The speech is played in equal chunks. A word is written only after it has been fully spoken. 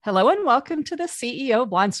Hello and welcome to the CEO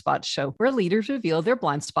Blind Spot Show, where leaders reveal their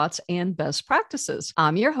blind spots and best practices.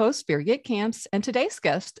 I'm your host, Birgit Kamps, and today's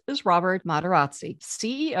guest is Robert Materazzi,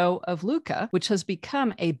 CEO of Luca, which has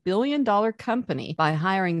become a billion-dollar company by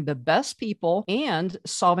hiring the best people and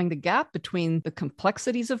solving the gap between the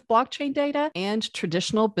complexities of blockchain data and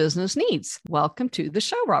traditional business needs. Welcome to the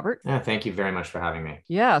show, Robert. Thank you very much for having me.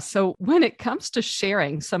 Yeah, so when it comes to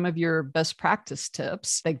sharing some of your best practice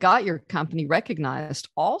tips that got your company recognized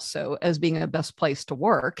also as being a best place to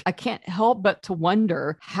work, I can't help but to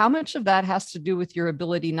wonder how much of that has to do with your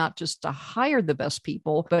ability not just to hire the best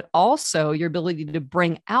people, but also your ability to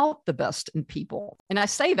bring out the best in people. And I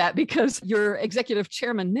say that because your executive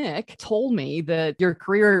chairman, Nick, told me that your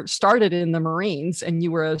career started in the Marines and you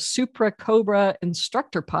were a Supra Cobra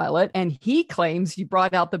instructor pilot. And he claims you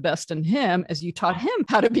brought out the best in him as you taught him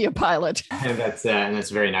how to be a pilot. And that's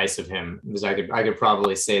very nice of him, because I could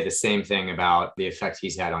probably say the same thing about the effect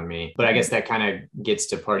he's had on me. But I guess that kind of gets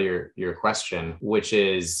to part of your question, which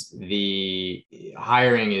is the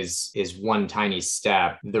hiring is one tiny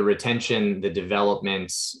step. The retention, the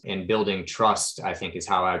development, and building trust, I think, is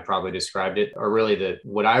how I'd probably described it, are really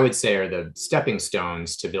what I would say are the stepping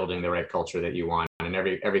stones to building the right culture that you want. And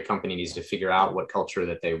every company needs to figure out what culture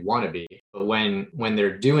that they want to be. But when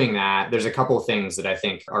they're doing that, there's a couple of things that I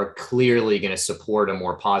think are clearly going to support a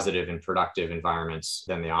more positive and productive environments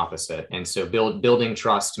than the opposite. And so building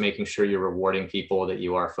trust, making sure you're rewarding people, that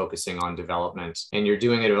you are focusing on development, and you're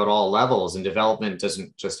doing it at all levels. And development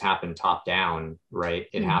doesn't just happen top down, right?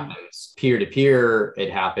 It happens peer to peer.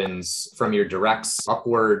 It happens from your directs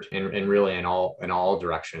upward, and really in all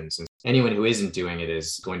directions. And anyone who isn't doing it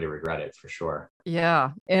is going to regret it for sure.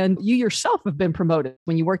 Yeah. And you yourself have been promoted.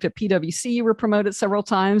 When you worked at PwC, you were promoted several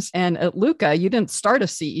times. And at Luca, you didn't start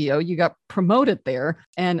as CEO, you got promoted there.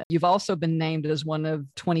 And you've also been named as one of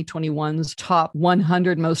 2021's top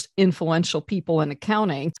 100 most influential people in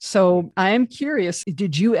accounting. So I am curious,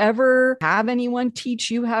 did you ever have anyone teach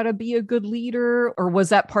you how to be a good leader? Or was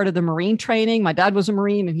that part of the Marine training? My dad was a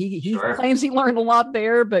Marine and he Sure. claims he learned a lot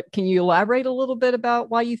there, but can you elaborate a little bit about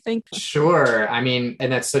why you think? Sure. I mean,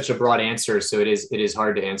 and that's such a broad answer, so it is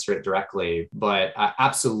hard to answer it directly, but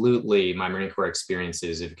absolutely my Marine Corps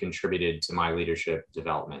experiences have contributed to my leadership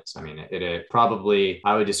development. I mean, it probably,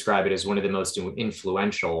 I would describe it as one of the most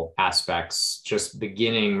influential aspects. Just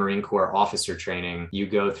beginning Marine Corps officer training, you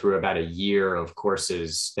go through about a year of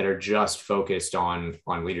courses that are just focused on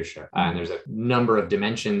leadership. And there's a number of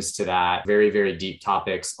dimensions to that, very, very deep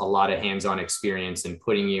topics, a lot of hands-on experience, and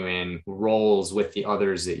putting you in roles with the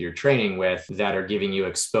others that you're training with that are giving you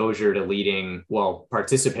exposure to leading, well,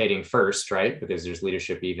 participating first, right? Because there's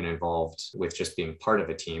leadership even involved with just being part of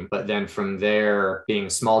a team. But then from there, being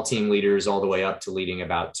small team leaders all the way up to leading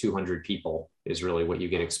about 200 people is really what you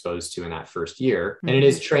get exposed to in that first year. And it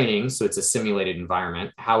is training, so it's a simulated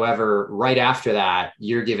environment. However, right after that,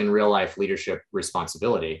 you're given real life leadership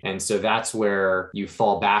responsibility. And so that's where you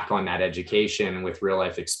fall back on that education with real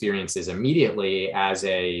life experiences immediately as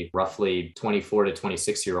a roughly 24 to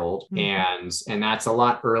 26-year-old. And that's a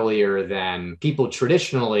lot earlier than people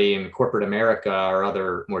traditionally in corporate America or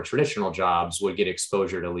other more traditional jobs would get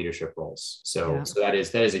exposure to leadership roles. So that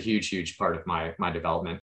is a huge part of my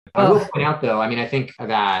development. I will point out, though, I mean, I think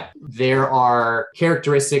that there are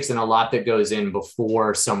characteristics and a lot that goes in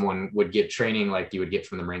before someone would get training like you would get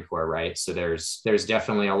from the Marine Corps, right? So there's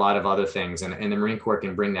definitely a lot of other things, and the Marine Corps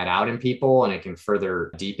can bring that out in people and it can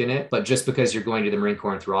further deepen it. But just because you're going to the Marine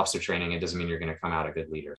Corps and through officer training, it doesn't mean you're going to come out a good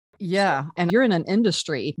leader. Yeah. And you're in an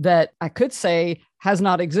industry that I could say has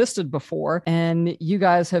not existed before. And you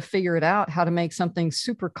guys have figured out how to make something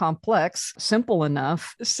super complex, simple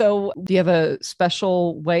enough. So do you have a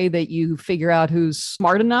special way that you figure out who's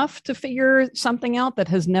smart enough to figure something out that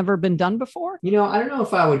has never been done before? You know, I don't know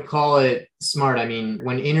if I would call it smart. I mean,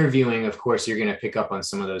 when interviewing, of course, you're going to pick up on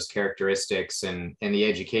some of those characteristics and the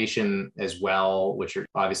education as well, which are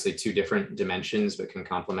obviously two different dimensions but can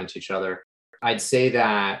complement each other. I'd say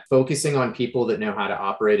that focusing on people that know how to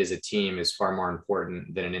operate as a team is far more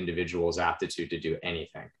important than an individual's aptitude to do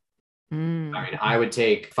anything. I mean, I would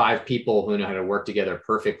take 5 people who know how to work together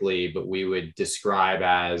perfectly, but we would describe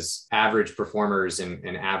as average performers and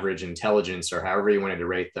average intelligence, or however you wanted to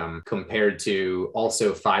rate them, compared to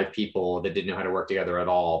also 5 people that didn't know how to work together at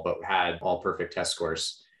all, but had all perfect test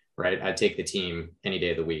scores, right? I'd take the team any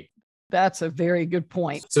day of the week. That's a very good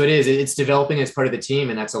point. So it's developing as part of the team.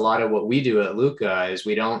 And that's a lot of what we do at Luca is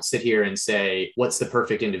we don't sit here and say, what's the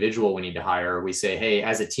perfect individual we need to hire? We say, hey,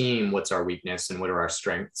 as a team, what's our weakness and what are our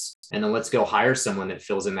strengths? and then let's go hire someone that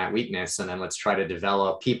fills in that weakness. And then let's try to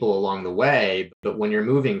develop people along the way. But when you're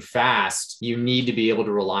moving fast, you need to be able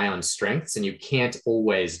to rely on strengths, and you can't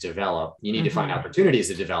always develop. You need to find opportunities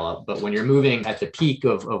to develop. But when you're moving at the peak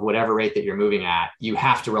of whatever rate that you're moving at, you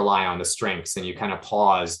have to rely on the strengths, and you kind of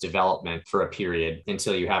pause development for a period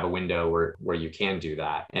until you have a window where you can do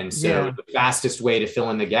that. And so the fastest way to fill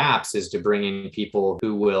in the gaps is to bring in people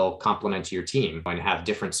who will complement your team and have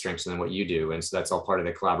different strengths than what you do. And so that's all part of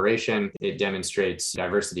the collaboration. It demonstrates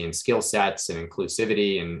diversity in skill sets and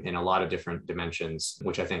inclusivity in a lot of different dimensions,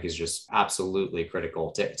 which I think is just absolutely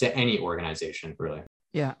critical to any organization, really.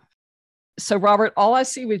 Yeah. So, Robert, all I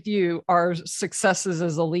see with you are successes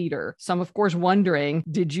as a leader. So I'm, of course, wondering,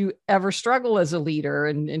 did you ever struggle as a leader?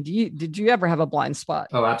 And did you ever have a blind spot?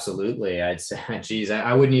 Oh, absolutely. I'd say, geez,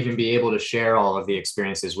 I wouldn't even be able to share all of the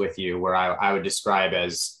experiences with you where I would describe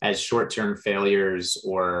as short-term failures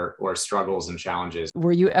or struggles and challenges.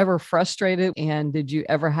 Were you ever frustrated? And did you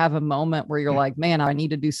ever have a moment where you're like, man, I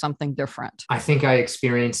need to do something different? I think I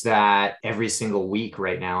experience that every single week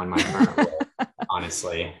right now in my current role.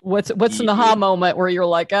 Honestly, what's an aha moment where you're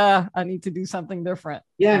like, I need to do something different?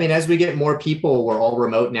 Yeah. I mean, as we get more people, we're all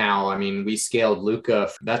remote now. I mean, we scaled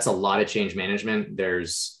Luca. That's a lot of change management.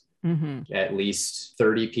 There's at least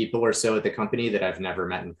 30 people or so at the company that I've never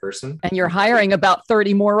met in person. And you're hiring about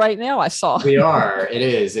 30 more right now, I saw. We are. It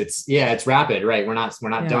is. It's rapid, right? We're not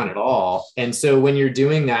done at all. And so when you're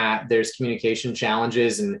doing that, there's communication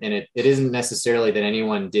challenges, and it isn't necessarily that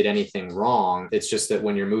anyone did anything wrong. It's just that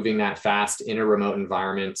when you're moving that fast in a remote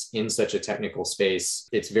environment in such a technical space,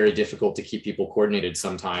 it's very difficult to keep people coordinated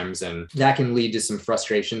sometimes. And that can lead to some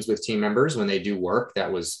frustrations with team members when they do work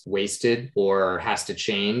that was wasted or has to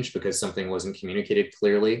change because something wasn't communicated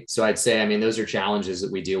clearly. So I'd say, I mean, those are challenges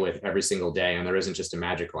that we deal with every single day, and there isn't just a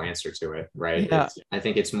magical answer to it, right? Yeah. I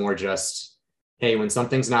think it's more just, hey, when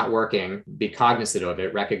something's not working, be cognizant of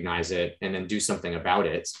it, recognize it, and then do something about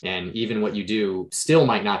it. And even what you do still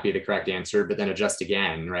might not be the correct answer, but then adjust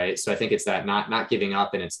again, right? So I think it's that not giving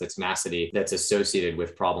up, and it's the tenacity that's associated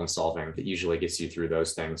with problem solving that usually gets you through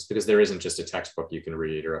those things, because there isn't just a textbook you can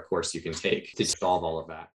read or a course you can take to solve all of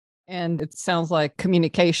that. And it sounds like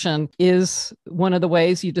communication is one of the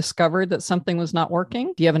ways you discovered that something was not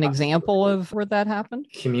working. Do you have an example of where that happened?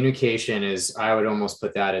 Communication is, I would almost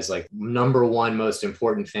put that as like number one most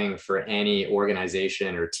important thing for any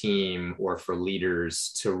organization or team or for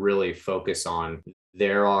leaders to really focus on.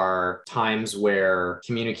 There are times where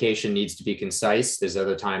communication needs to be concise. There's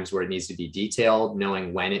other times where it needs to be detailed,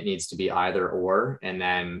 knowing when it needs to be either or, and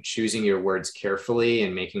then choosing your words carefully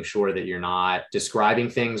and making sure that you're not describing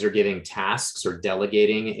things or giving tasks or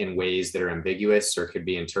delegating in ways that are ambiguous or could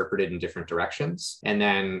be interpreted in different directions. And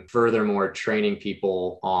then furthermore, training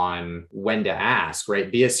people on when to ask, right?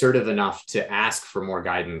 Be assertive enough to ask for more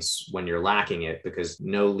guidance when you're lacking it, because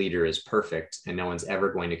no leader is perfect and no one's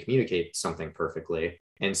ever going to communicate something perfectly.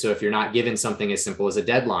 And so if you're not given something as simple as a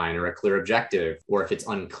deadline or a clear objective, or if it's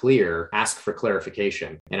unclear, ask for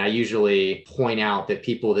clarification. And I usually point out that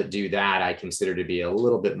people that do that, I consider to be a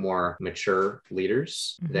little bit more mature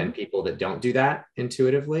leaders than people that don't do that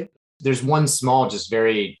intuitively. There's one small, just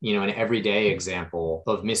very, an everyday example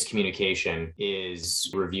of miscommunication is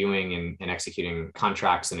reviewing and executing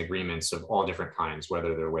contracts and agreements of all different kinds,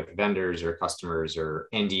 whether they're with vendors or customers or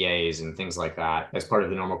NDAs and things like that as part of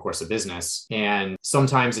the normal course of business. And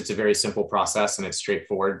sometimes it's a very simple process and it's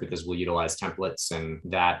straightforward because we'll utilize templates, and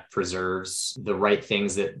that preserves the right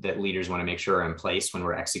things that leaders want to make sure are in place when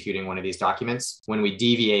we're executing one of these documents. When we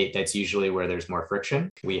deviate, that's usually where there's more friction.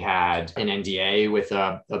 We had an NDA with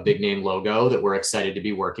a big name logo that we're excited to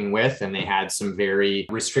be working with, and they had some very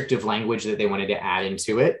restrictive language that they wanted to add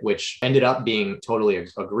into it, which ended up being totally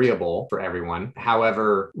agreeable for everyone.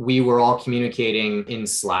 However, we were all communicating in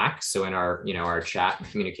Slack, so in our chat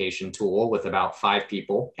communication tool with about 5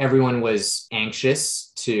 people. Everyone was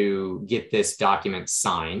anxious to get this document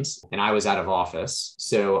signed, and I was out of office.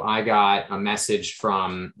 So I got a message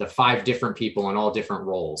from the 5 different people in all different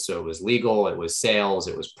roles. So it was legal, it was sales,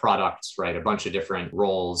 it was products, right? A bunch of different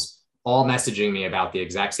roles, all messaging me about the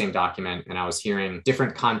exact same document. And I was hearing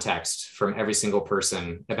different context from every single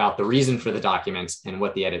person about the reason for the documents and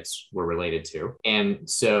what the edits were related to. And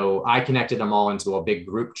so I connected them all into a big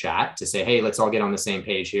group chat to say, hey, let's all get on the same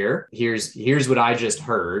page here. Here's what I just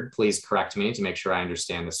heard. Please correct me to make sure I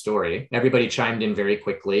understand the story. Everybody chimed in very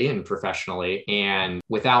quickly and professionally. And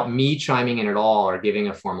without me chiming in at all or giving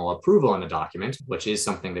a formal approval on the document, which is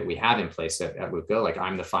something that we have in place at Luca, like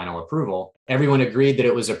I'm the final approval, everyone agreed that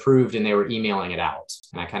it was approved and they were emailing it out.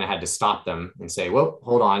 And I kind of had to stop them and say, well,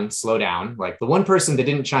 hold on, slow down. Like the one person that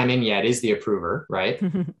didn't chime in yet is the approver, right?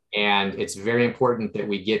 And it's very important that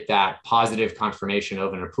we get that positive confirmation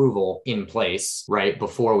of an approval in place, right,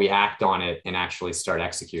 before we act on it and actually start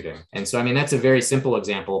executing. And so, I mean, that's a very simple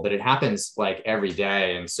example, but it happens like every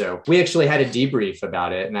day. And so we actually had a debrief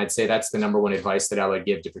about it. And I'd say that's the number one advice that I would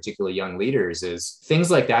give to particularly young leaders is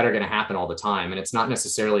things like that are going to happen all the time. And it's not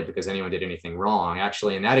necessarily because anyone did anything wrong.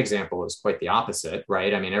 Actually, in that example, it was quite the opposite,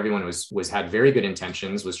 right? I mean, everyone had very good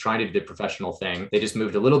intentions, was trying to do the professional thing. They just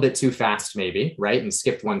moved a little bit too fast, maybe, right? And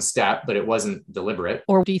skipped one step, but it wasn't deliberate.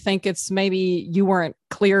 Or do you think it's maybe you weren't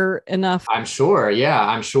clear enough? I'm sure. Yeah.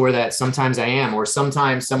 I'm sure that sometimes I am, or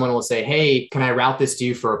sometimes someone will say, hey, can I route this to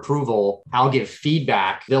you for approval? I'll give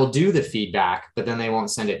feedback. They'll do the feedback, but then they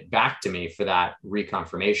won't send it back to me for that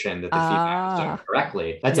reconfirmation that the feedback is done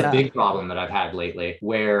correctly. That's a big problem that I've had lately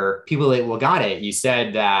where people say, well, got it. You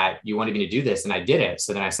said that you wanted me to do this and I did it.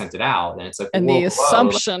 So then I sent it out and it's like, and the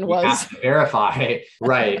assumption was have to verify.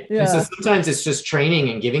 Right. And so sometimes it's just training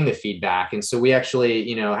and giving the feedback. And so we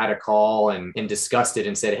actually, had a call and discussed it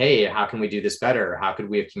and said, hey, how can we do this better? How could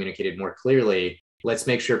we have communicated more clearly? Let's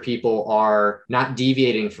make sure people are not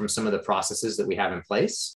deviating from some of the processes that we have in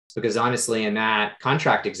place. Because honestly, in that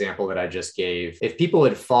contract example that I just gave, if people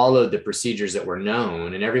had followed the procedures that were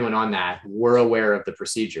known and everyone on that were aware of the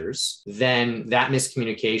procedures, then that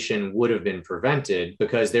miscommunication would have been prevented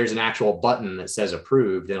because there's an actual button that says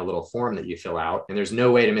approved in a little form that you fill out. And there's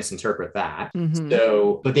no way to misinterpret that.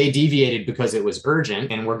 So, but they deviated because it was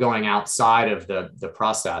urgent and we're going outside of the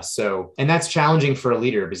process. So, and that's challenging for a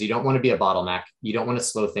leader because you don't want to be a bottleneck. You don't want to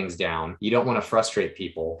slow things down. You don't want to frustrate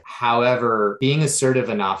people. However, being assertive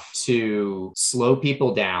enough to slow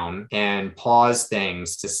people down and pause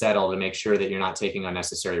things to settle to make sure that you're not taking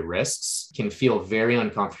unnecessary risks can feel very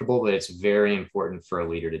uncomfortable, but it's very important for a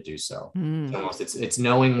leader to do so. It's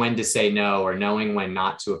knowing when to say no or knowing when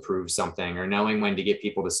not to approve something or knowing when to get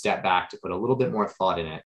people to step back to put a little bit more thought in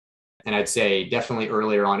it. And I'd say definitely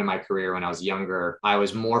earlier on in my career when I was younger, I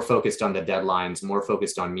was more focused on the deadlines, more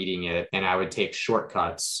focused on meeting it. And I would take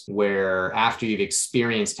shortcuts where after you've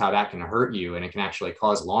experienced how that can hurt you and it can actually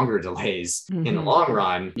cause longer delays in the long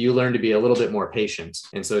run, you learn to be a little bit more patient.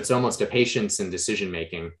 And so it's almost a patience in decision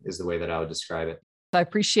making is the way that I would describe it. I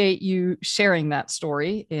appreciate you sharing that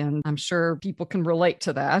story, and I'm sure people can relate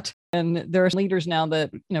to that. And there are leaders now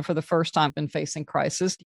that, for the first time been facing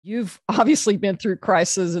crisis. You've obviously been through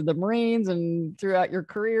crisis in the Marines and throughout your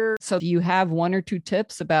career. So do you have one or two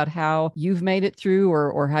tips about how you've made it through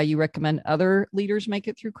or how you recommend other leaders make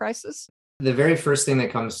it through crisis? The very first thing that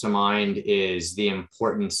comes to mind is the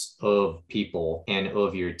importance of people and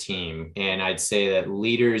of your team. And I'd say that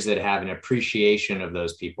leaders that have an appreciation of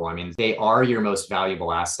those people, I mean, they are your most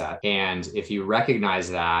valuable asset. And if you recognize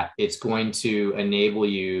that, it's going to enable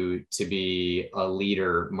you to be a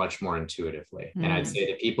leader much more intuitively. And I'd say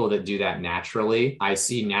the people that do that naturally, I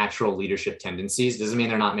see natural leadership tendencies. Doesn't mean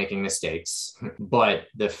they're not making mistakes, but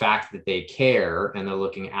the fact that they care and they're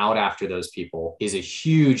looking out after those people is a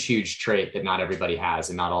huge, huge trait that not everybody has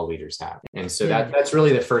and not all leaders have. And so that's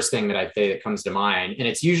really the first thing that I say that comes to mind. And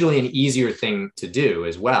it's usually an easier thing to do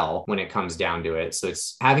as well when it comes down to it. So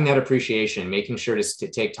it's having that appreciation, making sure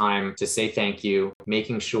to take time to say thank you,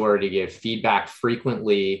 making sure to give feedback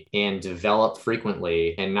frequently and develop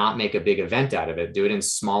frequently and not make a big event out of it. Do it in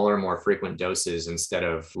smaller, more frequent doses instead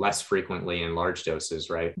of less frequently in large doses,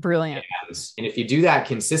 right? Brilliant. And if you do that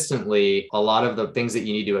consistently, a lot of the things that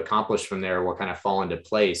you need to accomplish from there will kind of fall into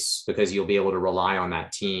place because you'll be able to rely on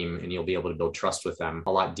that team and you'll be able to build trust with them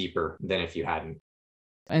a lot deeper than if you hadn't.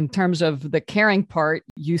 In terms of the caring part,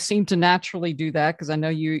 you seem to naturally do that because I know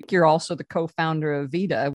you're also the co-founder of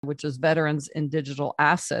VITA, which is Veterans in Digital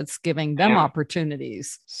Assets, giving them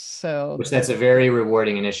opportunities. Which that's a very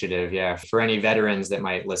rewarding initiative. Yeah. For any veterans that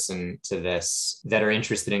might listen to this that are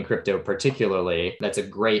interested in crypto particularly, that's a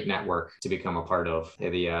great network to become a part of,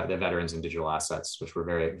 the Veterans in Digital Assets, which we're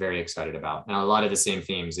very, very excited about. And a lot of the same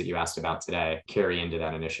themes that you asked about today carry into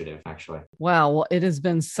that initiative, actually. Wow. Well, it has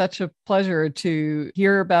been such a pleasure to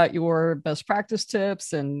hear about your best practice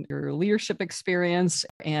tips and your leadership experience.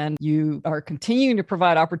 And you are continuing to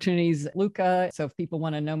provide opportunities at Luca. So if people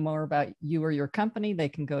want to know more about you or your company, they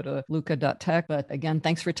can go to luca.tech. But again,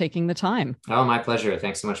 thanks for taking the time. Oh, my pleasure.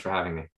 Thanks so much for having me.